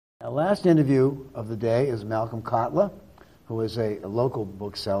Our last interview of the day is Malcolm Kottler, who is a local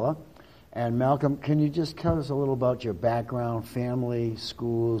bookseller. And Malcolm, can you just tell us a little about your background, family,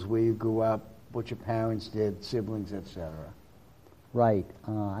 schools, where you grew up, what your parents did, siblings, etc.? Right.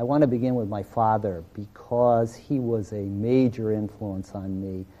 I want to begin with my father because he was a major influence on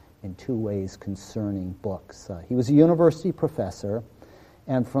me in two ways concerning books. He was a university professor,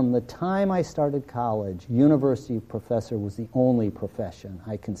 and from the time I started college, university professor was the only profession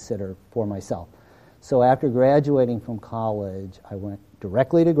I considered for myself. So after graduating from college, I went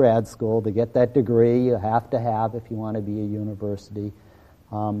directly to grad school to get that degree you have to have if you want to be a university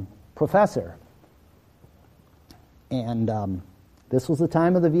professor. And this was the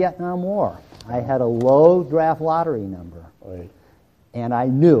time of the Vietnam War. I had a low draft lottery number, Right. and I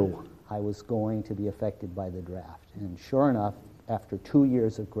knew I was going to be affected by the draft. And sure enough, after 2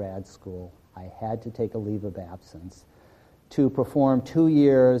 years of grad school, I had to take a leave of absence to perform 2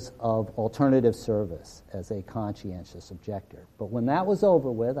 years of alternative service as a conscientious objector. But when that was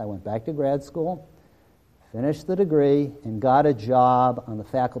over with, I went back to grad school, finished the degree, and got a job on the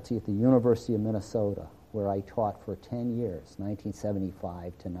faculty at the University of Minnesota, where I taught for 10 years,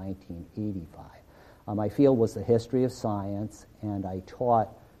 1975 to 1985. My field was the history of science, and I taught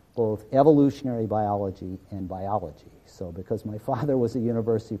both evolutionary biology and biology. So because my father was a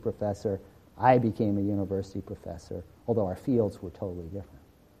university professor, I became a university professor, although our fields were totally different.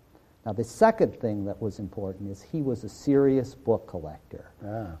 Now, the second thing that was important is he was a serious book collector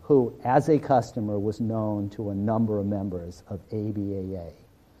who, as a customer, was known to a number of members of ABAA.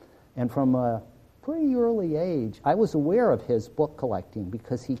 And from a pretty early age, I was aware of his book collecting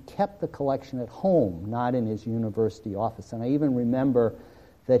because he kept the collection at home, not in his university office. And I even remember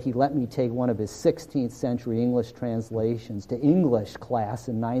that he let me take one of his 16th century English translations to English class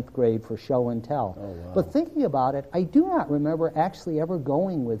in 9th grade for show and tell. Oh, wow. But thinking about it, I do not remember actually ever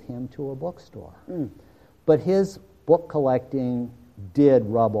going with him to a bookstore. But his book collecting did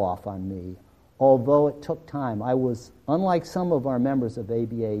rub off on me, although it took time. I was, unlike some of our members of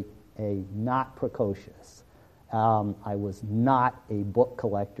ABA, not precocious. I was not a book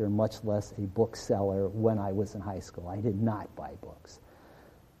collector, much less a bookseller when I was in high school. I did not buy books.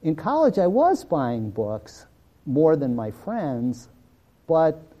 In college, I was buying books more than my friends,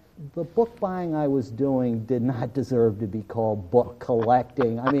 but the book buying I was doing did not deserve to be called book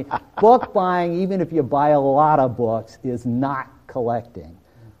collecting. I mean, book buying, even if you buy a lot of books, is not collecting.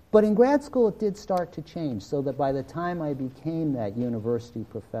 But in grad school, it did start to change, so that by the time I became that university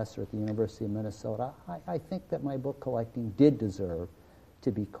professor at the University of Minnesota, I think that my book collecting did deserve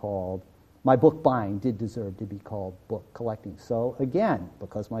to be called, my book buying did deserve to be called book collecting. So again,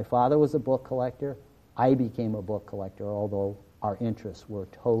 because my father was a book collector, I became a book collector, although our interests were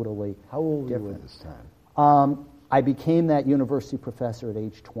totally How old different. were you at this time? I became that university professor at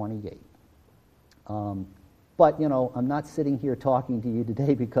age 28. But, you know, I'm not sitting here talking to you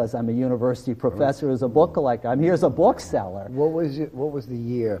today because I'm a university professor as a book collector. I'm here as a bookseller. What was the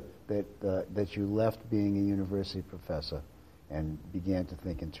year that you left being a university professor and began to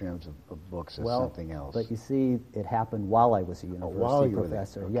think in terms of books as something else? But you see, it happened while I was a while university you were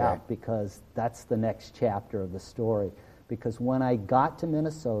professor. there. Okay. Yeah, because that's the next chapter of the story. Because when I got to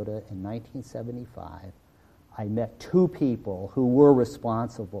Minnesota in 1975, I met two people who were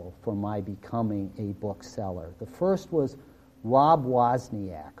responsible for my becoming a bookseller. The first was Rob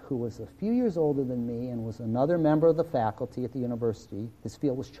Wozniak, who was a few years older than me and was another member of the faculty at the university. His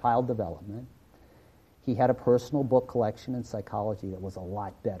field was child development. He had a personal book collection in psychology that was a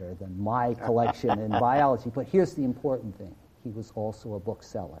lot better than my collection in biology. But here's the important thing. He was also a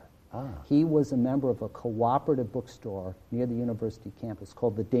bookseller. He was a member of a cooperative bookstore near the university campus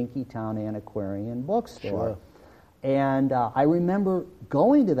called the Dinkytown Antiquarian Bookstore. Sure. And I remember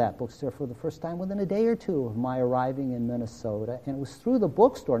going to that bookstore for the first time within a day or two of my arriving in Minnesota, and it was through the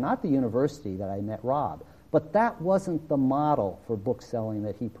bookstore, not the university, that I met Rob. But that wasn't the model for bookselling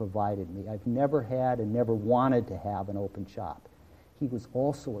that he provided me. I've never had and never wanted to have an open shop. He was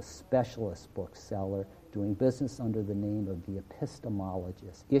also a specialist bookseller, doing business under the name of the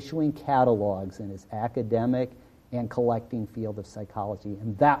epistemologist, issuing catalogs in his academic and collecting field of psychology,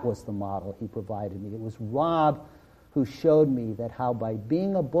 and that was the model he provided me. It was Rob who showed me that how by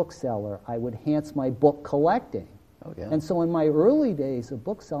being a bookseller, I would enhance my book collecting. Okay. And so in my early days of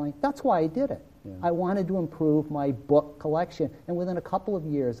bookselling, that's why I did it. Yeah. I wanted to improve my book collection. And within a couple of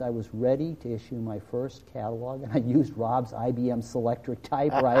years, I was ready to issue my first catalog, and I used Rob's IBM Selectric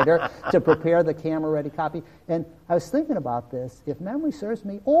typewriter to prepare the camera-ready copy. And I was thinking about this. If memory serves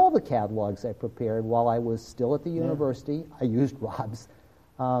me, all the catalogs I prepared while I was still at the university, I used Rob's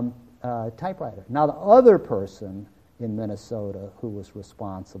typewriter. Now, the other person in Minnesota who was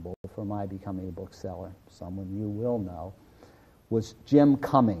responsible for my becoming a bookseller, someone you will know, was Jim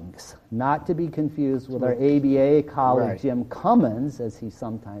Cummings, not to be confused with our ABAA colleague Jim Cummins, as he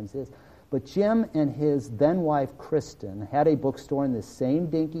sometimes is. But Jim and his then-wife Kristen had a bookstore in the same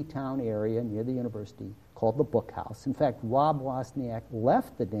Dinkytown area near the university called the Book House. In fact, Rob Wozniak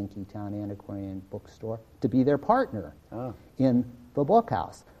left the Dinkytown Antiquarian bookstore to be their partner in the Book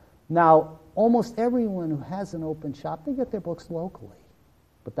House. Now, almost everyone who has an open shop, they get their books locally.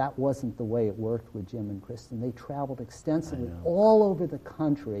 But that wasn't the way it worked with Jim and Kristen. They traveled extensively all over the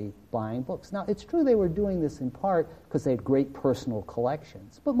country buying books. Now, it's true they were doing this in part because they had great personal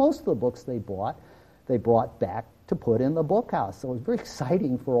collections. But most of the books they brought back to put in the Book House. So it was very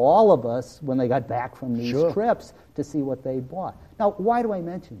exciting for all of us when they got back from these trips to see what they bought. Now, why do I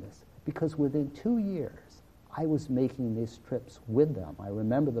mention this? Because within 2 years, I was making these trips with them. I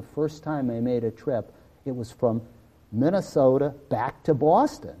remember the first time I made a trip, it was from Minnesota back to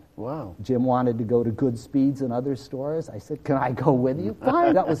Boston. Wow. Jim wanted to go to Goodspeeds and other stores. I said, can I go with you?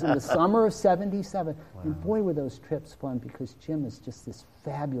 Fine. That was in the summer of 77. Wow. And boy, were those trips fun because Jim is just this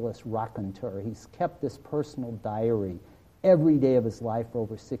fabulous raconteur. He's kept this personal diary every day of his life for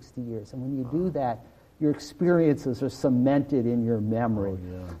over 60 years. And when you do that, your experiences are cemented in your memory.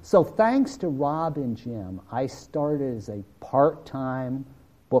 So thanks to Rob and Jim, I started as a part-time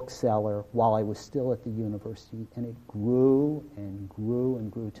bookseller while I was still at the university, and it grew and grew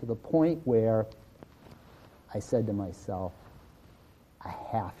and grew to the point where I said to myself, I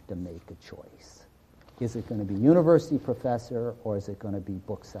have to make a choice. Is it going to be university professor or is it going to be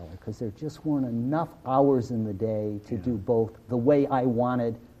bookseller? Because there just weren't enough hours in the day to do both the way I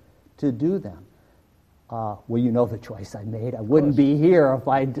wanted to do them. Well, you know the choice I made. I wouldn't be here if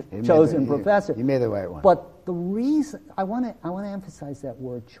I'd chosen professor. You made the right one. But the reason I want to emphasize that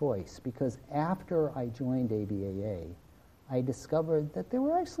word choice, because after I joined ABAA, I discovered that there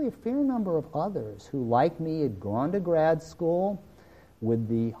were actually a fair number of others who, like me, had gone to grad school with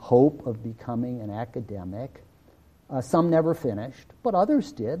the hope of becoming an academic. Some never finished, but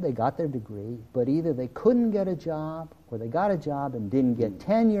others did. They got their degree, but either they couldn't get a job or they got a job and didn't get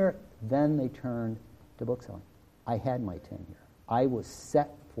tenure, then they turned to bookselling. I had my tenure. I was set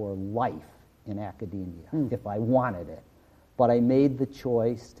for life in academia if I wanted it. But I made the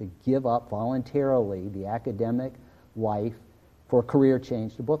choice to give up voluntarily the academic life for a career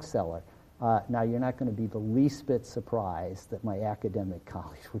change to bookseller. Now, you're not going to be the least bit surprised that my academic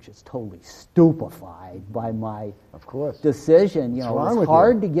colleagues were just totally stupefied by my decision. You know, it was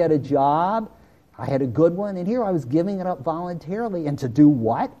hard to get a job. I had a good one, and here I was giving it up voluntarily. And to do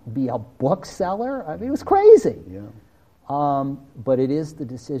what? Be a bookseller? I mean, it was crazy. But it is the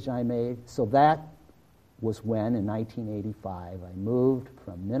decision I made. So that was when, in 1985, I moved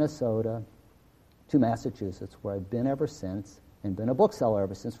from Minnesota to Massachusetts, where I've been ever since, and been a bookseller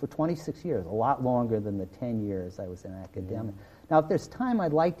ever since for 26 years, a lot longer than the 10 years I was an academic. Now, if there's time,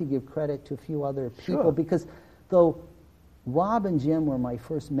 I'd like to give credit to a few other people, because though Rob and Jim were my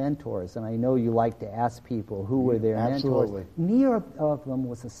first mentors, and I know you like to ask people who were their mentors. Neither of them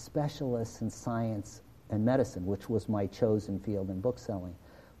was a specialist in science and medicine, which was my chosen field in bookselling.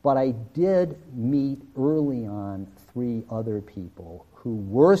 But I did meet early on 3 other people who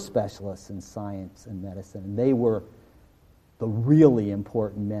were specialists in science and medicine, and they were the really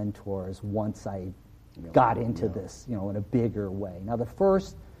important mentors once I got into this, you know, in a bigger way. Now, the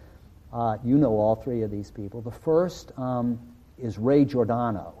first, you know all 3 of these people. The first is Ray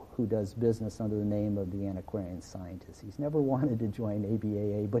Giordano, who does business under the name of the Antiquarian Scientist. He's never wanted to join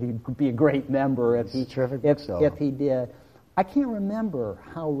ABAA, but he'd be a great member if he did. I can't remember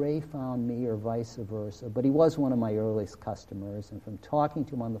how Ray found me or vice versa, but he was one of my earliest customers, and from talking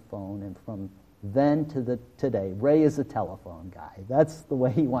to him on the phone and from then to today, Ray is a telephone guy. That's the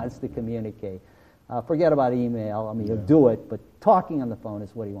way he wants to communicate. Forget about email. I mean, he'll do it, but talking on the phone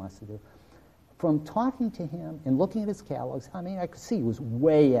is what he wants to do. From talking to him and looking at his catalogs, I mean, I could see he was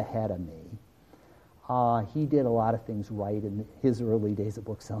way ahead of me. He did a lot of things right in his early days of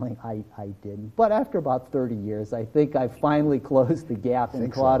bookselling. I didn't. But after about 30 years, I think I finally closed the gap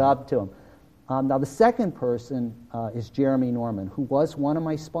and caught up to him. Now, the second person is Jeremy Norman, who was one of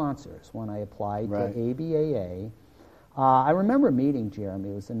my sponsors when I applied to ABAA. I remember meeting Jeremy.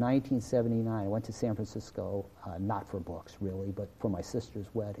 It was in 1979. I went to San Francisco, not for books, really, but for my sister's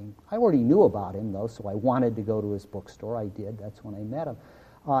wedding. I already knew about him, though, so I wanted to go to his bookstore. I did. That's when I met him.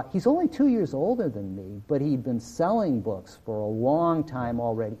 He's only 2 years older than me, but he'd been selling books for a long time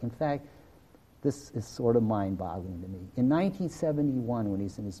already. In fact, this is sort of mind-boggling to me. In 1971, when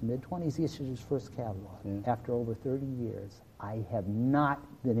he's in his mid-20s, he issued his first catalog. After over 30 years, I have not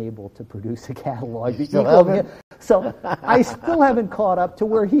been able to produce a catalog So I still haven't caught up to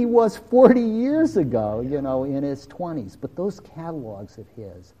where he was 40 years ago, in his 20s. But those catalogs of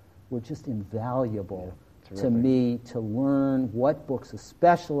his were just invaluable to me to learn what books a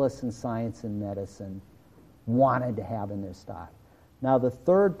specialist in science and medicine wanted to have in their stock. Now, the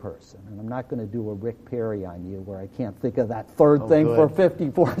third person, and I'm not going to do a Rick Perry on you where I can't think of that third thing for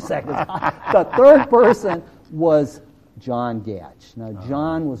 54 seconds. The third person was John Gatch. Now,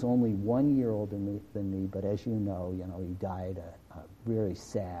 John was only 1 year older than me, but as you know, he died a very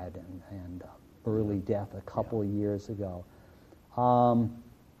sad and early death a couple of years ago.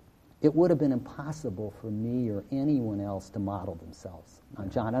 It would have been impossible for me or anyone else to model themselves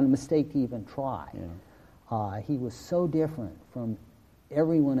on John, and a mistake to even try. He was so different from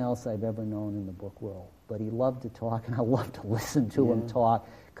everyone else I've ever known in the book world, but he loved to talk, and I loved to listen to him talk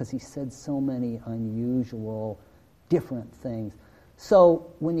because he said so many unusual, different things. So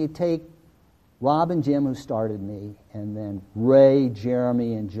when you take Rob and Jim, who started me, and then Ray,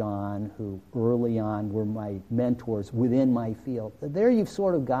 Jeremy, and John, who early on were my mentors within my field, there you've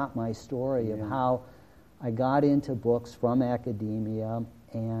sort of got my story of how I got into books from academia,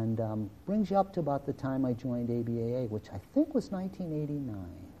 and brings you up to about the time I joined ABAA, which I think was 1989.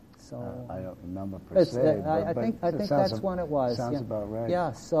 So I don't remember per se. I think that's when it was. Sounds about right.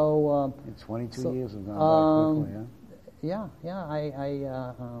 Yeah. So 22 years have gone by quickly. Yeah.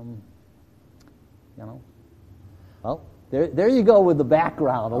 Well, there you go with the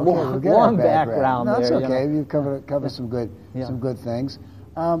background, long background. No, there. That's okay. You've covered some good things.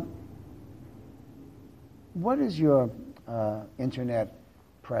 What is your internet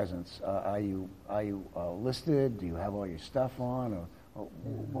presence? Are you listed? Do you have all your stuff on? Or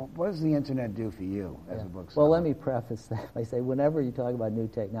what does the internet do for you as a bookseller? Well, let me preface that by saying whenever you talk about new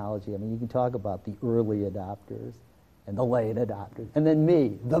technology, you can talk about the early adopters and the late adopters, and then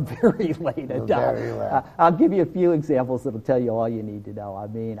me, the very late adopter. I'll give you a few examples that'll tell you all you need to know.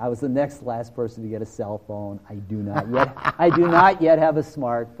 I was the next last person to get a cell phone. I do not yet have a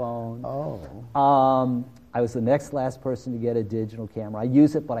smartphone. I was the next last person to get a digital camera. I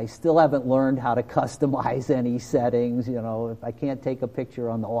use it, but I still haven't learned how to customize any settings. If I can't take a picture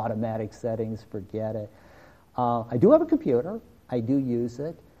on the automatic settings, forget it. I do have a computer. I do use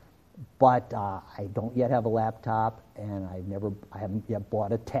it, but I don't yet have a laptop, and I haven't yet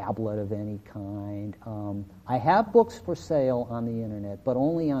bought a tablet of any kind. I have books for sale on the internet, but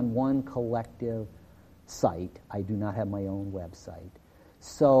only on one collective site. I do not have my own website.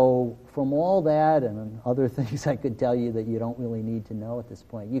 So from all that and other things I could tell you that you don't really need to know at this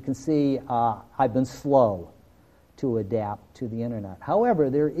point, you can see I've been slow to adapt to the internet. However,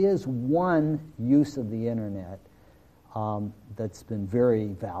 there is one use of the internet that's been very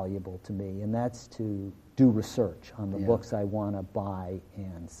valuable to me, and that's to do research on the books I want to buy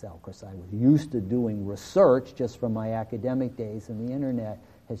and sell. Of course, I was used to doing research just from my academic days, and the internet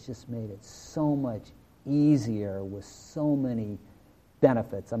has just made it so much easier with so many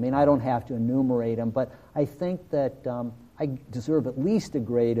benefits. I don't have to enumerate them, but I think that I deserve at least a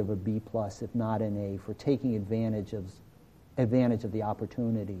grade of a B+, if not an A, for taking advantage of the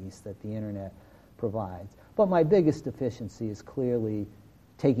opportunities that the internet provides. But my biggest deficiency is clearly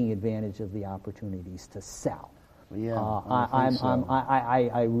taking advantage of the opportunities to sell. I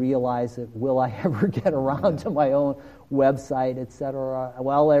realize that will I ever get around to my own website, etc.?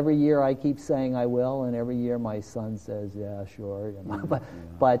 Well, every year I keep saying I will, and every year my son says, "Yeah, sure."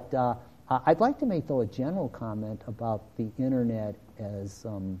 But I'd like to make though a general comment about the internet as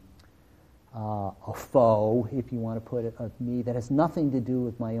a foe, if you want to put it, of me that has nothing to do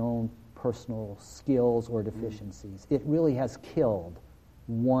with my own personal skills or deficiencies. It really has killed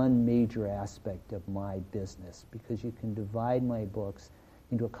one major aspect of my business, because you can divide my books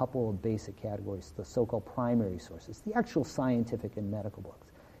into a couple of basic categories: the so-called primary sources, the actual scientific and medical books,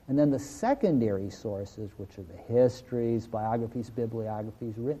 and then the secondary sources, which are the histories, biographies,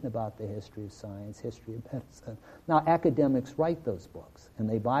 bibliographies written about the history of science, history of medicine. Now, academics write those books, and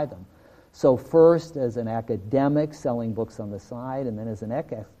they buy them. So first as an academic selling books on the side, and then as an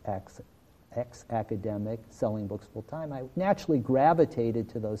ex-academic selling books full-time, I naturally gravitated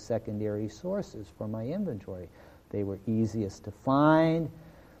to those secondary sources for my inventory. They were easiest to find.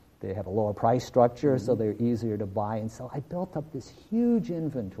 They have a lower price structure, so they're easier to buy and sell. I built up this huge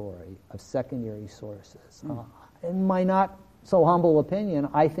inventory of secondary sources. In my not so humble opinion,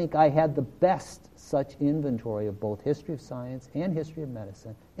 I think I had the best such inventory of both history of science and history of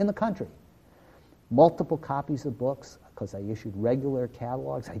medicine in the country. Multiple copies of books, because I issued regular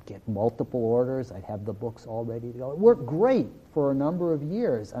catalogs. I'd get multiple orders. I'd have the books all ready to go. It worked great for a number of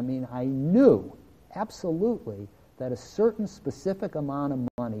years. I knew absolutely that a certain specific amount of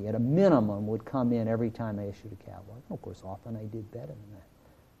money, at a minimum, would come in every time I issued a catalog. Of course, often I did better than that.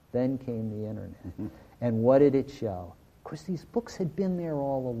 Then came the internet. Mm-hmm. And what did it show? Of course, these books had been there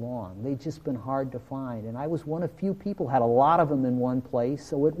all along. They'd just been hard to find. And I was one of few people who had a lot of them in one place,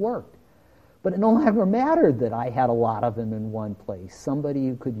 so it worked. But it no longer mattered that I had a lot of them in one place. Somebody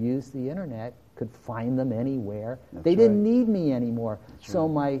who could use the internet could find them anywhere. They didn't need me anymore. So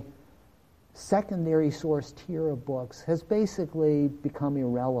my secondary source tier of books has basically become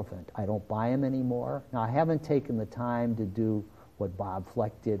irrelevant. I don't buy them anymore. Now, I haven't taken the time to do what Bob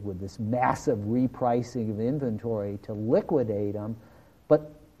Fleck did with this massive repricing of inventory to liquidate them,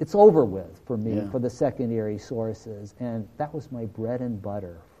 but it's over with for me, for the secondary sources, and that was my bread and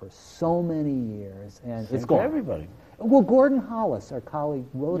butter for so many years, and it's gone. Everybody. Well, Gordon Hollis, our colleague,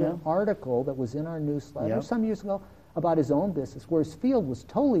 wrote an article that was in our newsletter some years ago about his own business, where his field was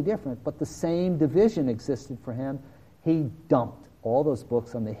totally different, but the same division existed for him. He dumped all those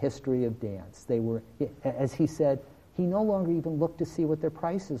books on the history of dance. They were, as he said, he no longer even looked to see what their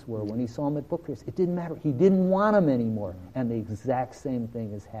prices were when he saw them at book fairs. It didn't matter. He didn't want them anymore. And the exact same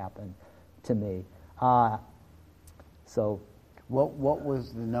thing has happened to me. So, what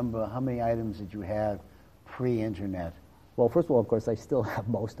was the number? How many items did you have pre-internet? Well, first of all, of course, I still have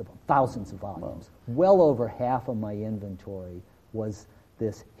most of them, thousands of volumes. Well over half of my inventory was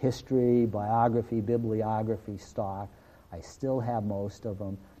this history, biography, bibliography stock. I still have most of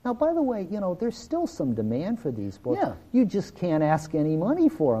them. Now, by the way, there's still some demand for these books. Yeah. You just can't ask any money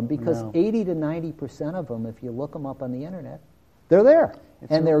for them because 80 to 90% of them, if you look them up on the internet, they're there.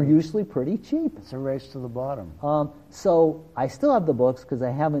 They're usually pretty cheap. It's a race to the bottom. So I still have the books because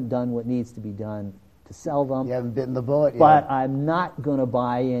I haven't done what needs to be done to sell them. You haven't bitten the bullet yet. But I'm not going to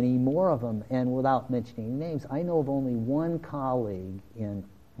buy any more of them. And without mentioning names, I know of only one colleague in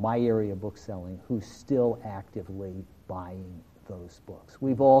my area of bookselling who's still actively buying those books.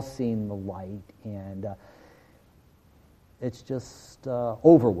 We've all seen the light, and it's just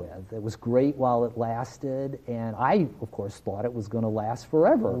over with. It was great while it lasted, and I, of course, thought it was going to last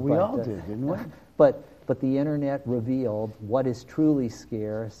forever. Well, we all did, didn't we? But the internet revealed what is truly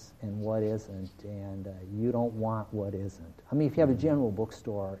scarce and what isn't, and you don't want what isn't. I mean, if you have a general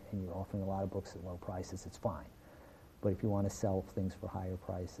bookstore and you're offering a lot of books at low prices, it's fine. But if you want to sell things for higher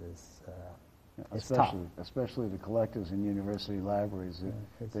prices, it's tough. Especially the collectors in university libraries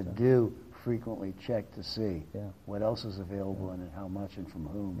that do frequently check to see what else is available and how much and from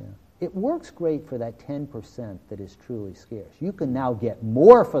whom. Yeah. It works great for that 10% that is truly scarce. You can now get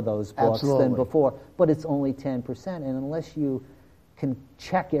more for those books than before, but it's only 10%. And unless you can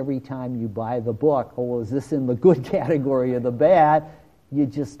check every time you buy the book, oh, well, is this in the good category or the bad, you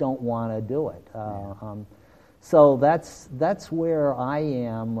just don't want to do it. So that's where I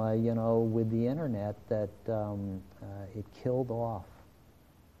am, with the internet, that it killed off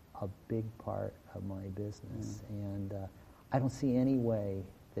a big part of my business. And I don't see any way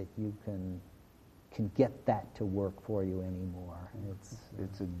that you can get that to work for you anymore.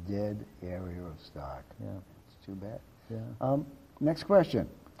 It's a dead area of stock. Yeah. It's too bad. Yeah. Next question.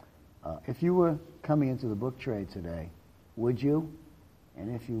 If you were coming into the book trade today, would you?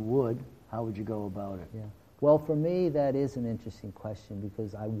 And if you would, how would you go about it? Yeah. Well, for me, that is an interesting question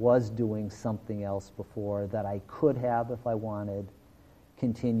because I was doing something else before that I could have, if I wanted,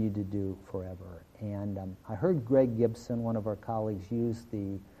 continued to do forever. And I heard Greg Gibson, one of our colleagues, use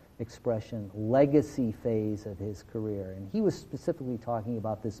the expression legacy phase of his career. And he was specifically talking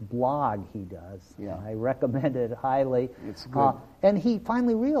about this blog he does. Yeah. I recommend it highly. It's good. And he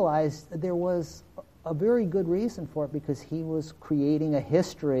finally realized there was a very good reason for it because he was creating a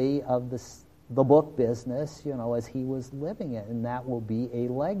history of the book business, as he was living it, and that will be a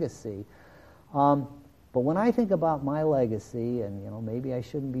legacy. But when I think about my legacy, and maybe I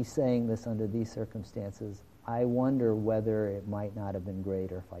shouldn't be saying this under these circumstances, I wonder whether it might not have been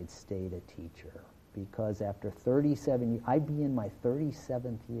greater if I'd stayed a teacher. Because after 37 years, I'd be in my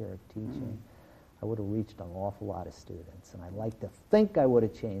 37th year of teaching, I would have reached an awful lot of students. And I'd like to think I would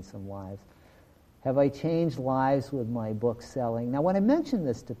have changed some lives. Have I changed lives with my book selling? Now, when I mention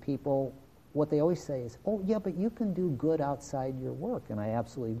this to people, what they always say is, oh, yeah, but you can do good outside your work. And I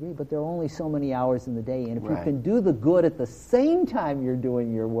absolutely agree, but there are only so many hours in the day. And if you can do the good at the same time you're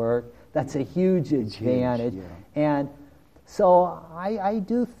doing your work, that's a huge advantage. Huge, And so I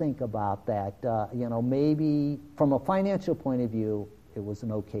do think about that. Maybe from a financial point of view, it was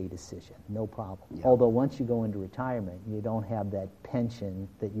an okay decision, no problem. Yeah. Although once you go into retirement, you don't have that pension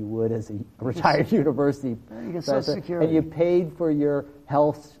that you would as a retired university professor. And you paid for your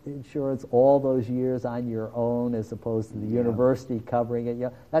health insurance all those years on your own as opposed to the university covering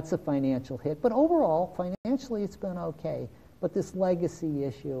it. That's a financial hit. But overall, financially, financially it's been okay. But this legacy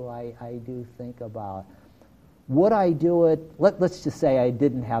issue, I do think about. Would I do it? Let's just say I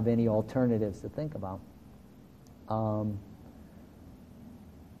didn't have any alternatives to think about.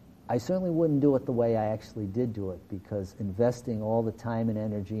 I certainly wouldn't do it the way I actually did do it, because investing all the time and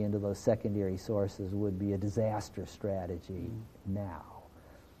energy into those secondary sources would be a disaster strategy now.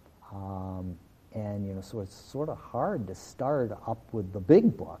 And, you know, so it's sort of hard to start up with the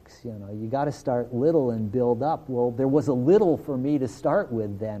big books. You know, you got to start little and build up. Well, there was a little for me to start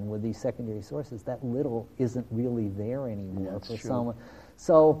with then with these secondary sources. That little isn't really there anymore for someone.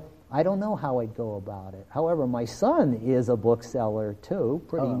 So I don't know how I'd go about it. However, my son is a bookseller too,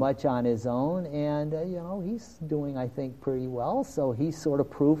 pretty much on his own, and you know, he's doing, I think, pretty well. So he's sort of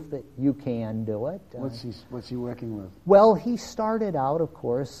proof that you can do it. What's he working with? Well, he started out, of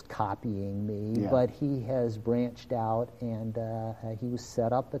course, copying me, but he has branched out, and he was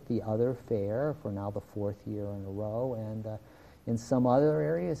set up at the other fair for now the 4th year in a row, and in some other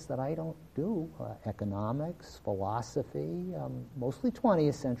areas that I don't do, economics, philosophy, mostly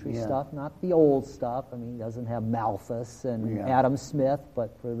 20th century stuff, not the old stuff. I mean, he doesn't have Malthus and Adam Smith,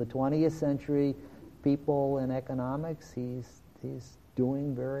 but for the 20th century people in economics, he's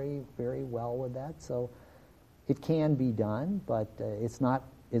doing very, very well with that. So it can be done, but it's not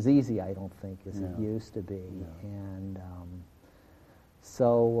as easy, I don't think, as it used to be. And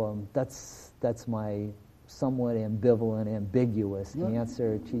so that's my somewhat ambivalent, ambiguous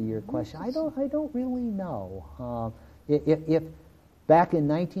answer to your question. I don't really know. If back in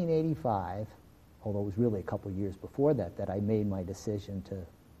 1985, although it was really a couple of years before that I made my decision to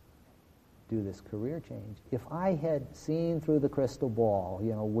do this career change, if I had seen through the crystal ball,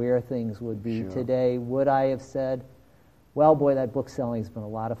 you know, where things would be today, would I have said, well, boy, that book selling's been a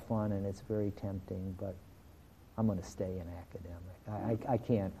lot of fun and it's very tempting, but I'm going to stay an academic. I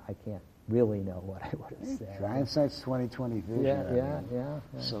can't really know what I would have said. Hindsight's 20/20 vision. Yeah.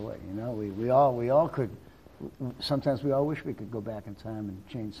 So you know, we all could. Sometimes we all wish we could go back in time and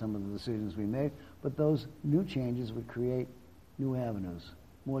change some of the decisions we made, but those new changes would create new avenues,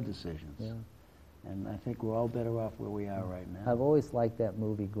 more decisions. Yeah. And I think we're all better off where we are right now. I've always liked that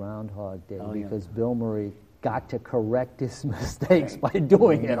movie Groundhog Day because Bill Murray got to correct his mistakes by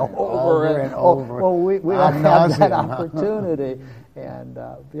doing it over and over. Well, we don't have that opportunity, and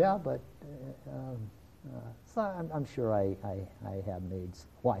so I'm sure I have made.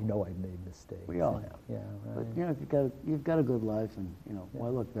 Well, I know I've made mistakes. We all have. Yeah, right. But you know, you've got a good life, and you know, why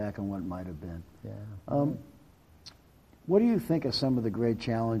look back on what might have been? Yeah. What do you think are some of the great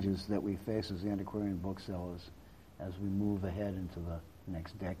challenges that we face as antiquarian booksellers as we move ahead into the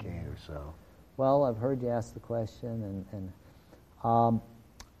next decade or so? Well, I've heard you ask the question, and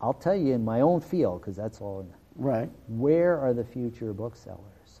I'll tell you in my own field, because that's all. Right. Where are the future booksellers?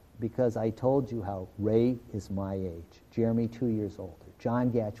 Because I told you how Ray is my age, Jeremy 2 years older,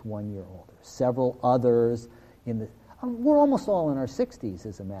 John Gatch 1 year older, several others in the. We're almost all in our 60s,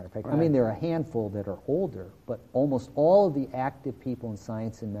 as a matter of fact. Right. I mean, there are a handful that are older, but almost all of the active people in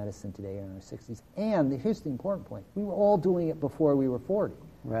science and medicine today are in our 60s. And here's the important point. We were all doing it before we were 40.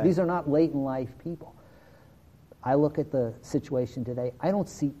 Right. These are not late-in-life people. I look at the situation today. I don't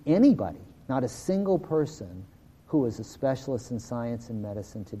see anybody, not a single person, who is a specialist in science and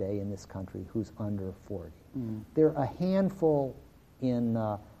medicine today in this country who's under 40. Mm. There are a handful in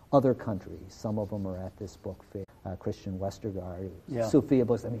other countries. Some of them are at this book fair. Christian Westergaard, Sophia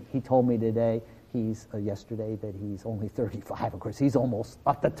Books. I mean, he told me today, yesterday, that he's only 35. Of course, he's almost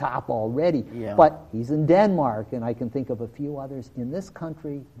at the top already. Yeah. But he's in Denmark, and I can think of a few others. In this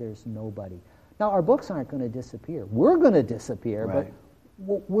country, there's nobody. Now, our books aren't going to disappear. We're going to disappear, right.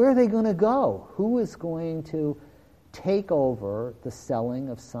 But where are they going to go? Who is going to take over the selling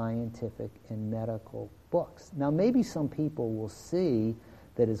of scientific and medical books? Now, maybe some people will see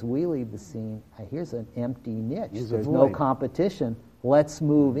that as we leave the scene, here's an empty niche. There's no competition. Let's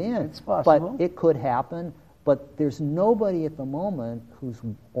move in. It's possible. But it could happen. But there's nobody at the moment who's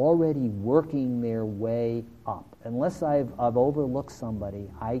already working their way up. Unless I've overlooked somebody,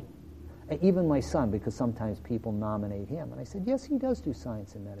 even my son, because sometimes people nominate him. And I said, yes, he does do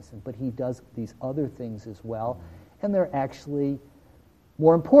science and medicine, but he does these other things as well. And they're actually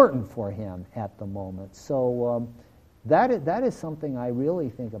more important for him at the moment. So that is something I really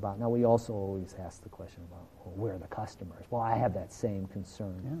think about. Now, we also always ask the question about, well, where are the customers? Well, I have that same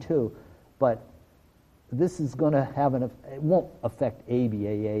concern, too. But this is going to have it won't affect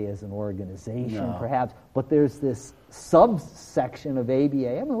ABAA as an organization, perhaps, but there's this subsection of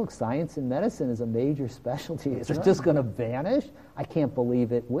ABAA. I mean, look, science and medicine is a major specialty. Is it just going to vanish? I can't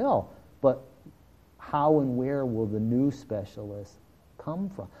believe it will. But how and where will the new specialists come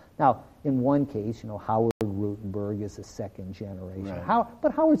from? Now, in one case, Howard Gutenberg is a second generation. Right.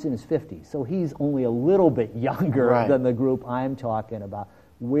 But Howard's in his 50s, so he's only a little bit younger Right. than the group I'm talking about.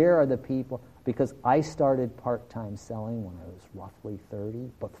 Where are the people? Because I started part-time selling when I was roughly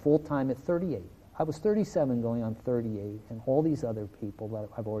 30, but full-time at 38. I was 37 going on 38, and all these other people that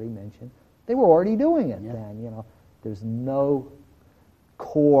I've already mentioned, they were already doing it then. There's no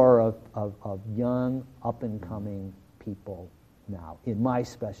core of young, up-and-coming people now in my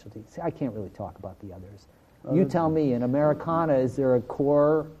specialty. See, I can't really talk about the others. You tell me, in Americana, is there a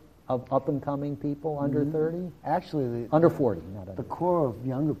core of up-and-coming people under 30? Actually, Under 40, not under the core of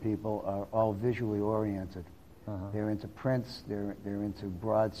younger people are all visually oriented. They're into prints, they're into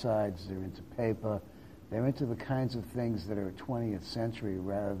broadsides, they're into paper, they're into the kinds of things that are 20th century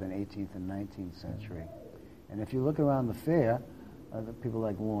rather than 18th and 19th century. And if you look around the fair, the people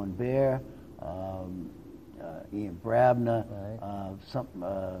like Lorne Bear, Ian Brabner,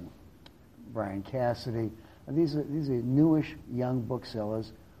 Brian Cassidy, these are newish young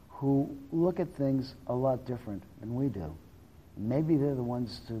booksellers who look at things a lot different than we do. Maybe they're the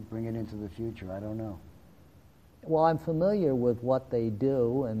ones to bring it into the future. I don't know. Well, I'm familiar with what they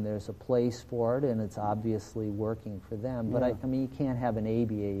do, and there's a place for it, and it's obviously working for them. But I mean, you can't have an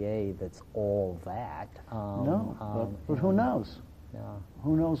ABAA that's all that. But who knows? Yeah.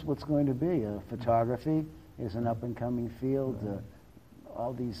 Who knows what's going to be? Photography is an up-and-coming field.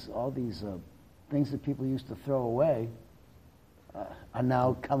 All these things that people used to throw away are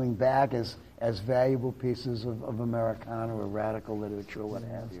now coming back as valuable pieces of Americana or radical literature, what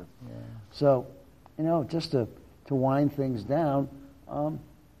have you. Yeah. So, just to wind things down,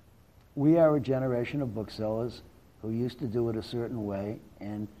 we are a generation of booksellers who used to do it a certain way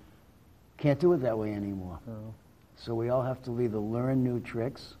and can't do it that way anymore. No. So we all have to either learn new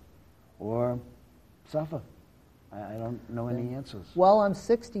tricks or suffer. I don't know any answers. Well, I'm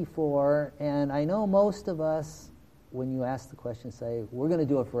 64, and I know most of us, when you ask the question, say, we're going to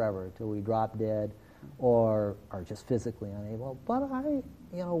do it forever until we drop dead or are just physically unable. But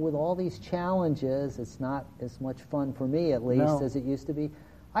with all these challenges, it's not as much fun for me, at least, as it used to be.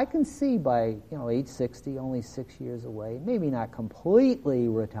 I can see by, age 60, only 6 years away, maybe not completely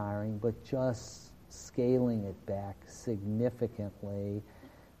retiring, but just scaling it back significantly,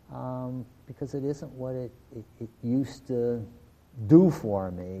 because it isn't what it used to do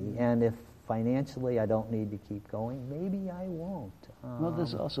for me. And if financially I don't need to keep going, maybe I won't. Well,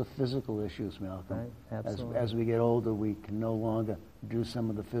 there's also physical issues, Malcolm. Right, absolutely. As we get older, we can no longer do some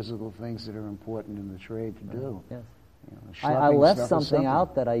of the physical things that are important in the trade to do. Yes. Schlepping I left stuff is something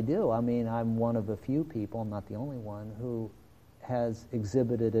out that I do. I mean, I'm one of a few people, I'm not the only one, who has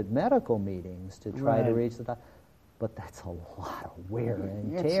exhibited at medical meetings to try to reach the top. But that's a lot of wear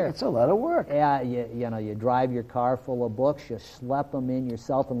and tear. It's a lot of work. Yeah, you drive your car full of books, you schlep them in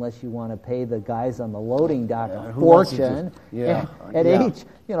yourself unless you want to pay the guys on the loading dock a fortune. At age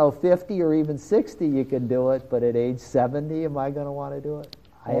 50 or even 60 you can do it, but at age 70, am I going to want to do it?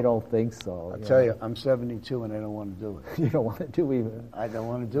 I don't think so. I'll tell you, I'm 72 and I don't want to do it. You don't want to do even. I don't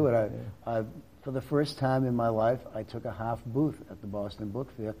want to do it. For the first time in my life, I took a half booth at the Boston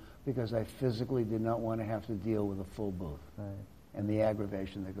Book Fair because I physically did not want to have to deal with a full booth and the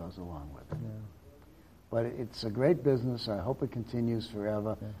aggravation that goes along with it. Yeah. But it's a great business. I hope it continues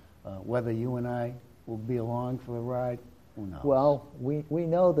forever. Whether you and I will be along for the ride, who knows? Well, we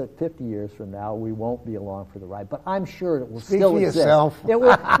know that 50 years from now we won't be along for the ride, but I'm sure it will Speak still for exist. yourself.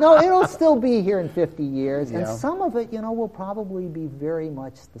 It'll still be here in 50 years, and Yeah. some of it, will probably be very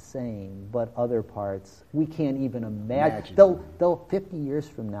much the same, but other parts we can't even imagine. They'll 50 years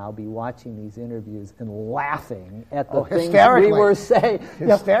from now be watching these interviews and laughing at the things we were saying.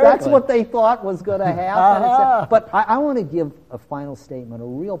 That's what they thought was going to happen. But I want to give a final statement, a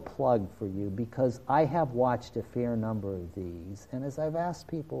real plug for you, because I have watched a fair number of these, and as I've asked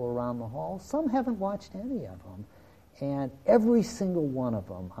people around the hall, some haven't watched any of them, and every single one of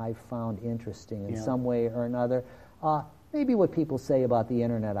them I've found interesting in some way or another. Maybe what people say about the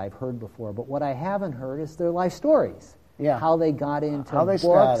internet I've heard before, but what I haven't heard is their life stories, how they got into books.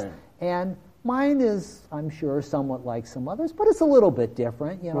 Started. And mine is, I'm sure, somewhat like some others, but it's a little bit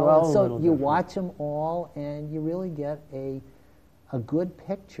different, So you watch them all, and you really get a good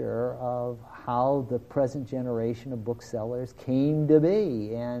picture of how the present generation of booksellers came to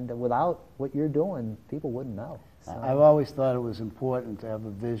be. And without what you're doing, people wouldn't know. So. I've always thought it was important to have a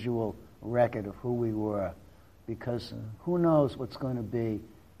visual record of who we were, because who knows what's going to be.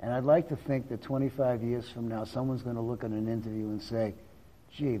 And I'd like to think that 25 years from now, someone's going to look at an interview and say,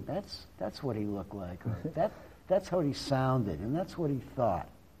 gee, that's what he looked like, or that's how he sounded, and that's what he thought.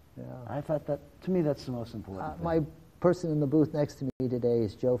 Yeah. I thought that, to me, that's the most important thing. person in the booth next to me today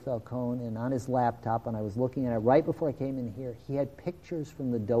is Joe Falcone, and on his laptop, and I was looking at it right before I came in here, he had pictures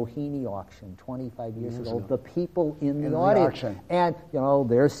from the Doheny auction 25 years ago, the people in the audience. Auction. And,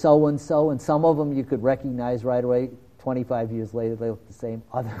 there's so-and-so, and some of them you could recognize right away. 25 years later, they look the same.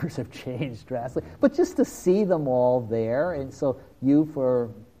 Others have changed drastically. But just to see them all there, and so you, for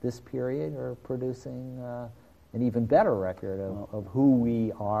this period, are producing an even better record of who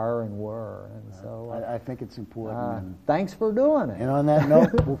we are and were. And so I think it's important. Thanks for doing it. And on that note,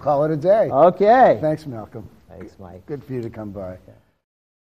 we'll call it a day. Okay. Thanks, Malcolm. Thanks, Mike. Good for you to come by. Okay.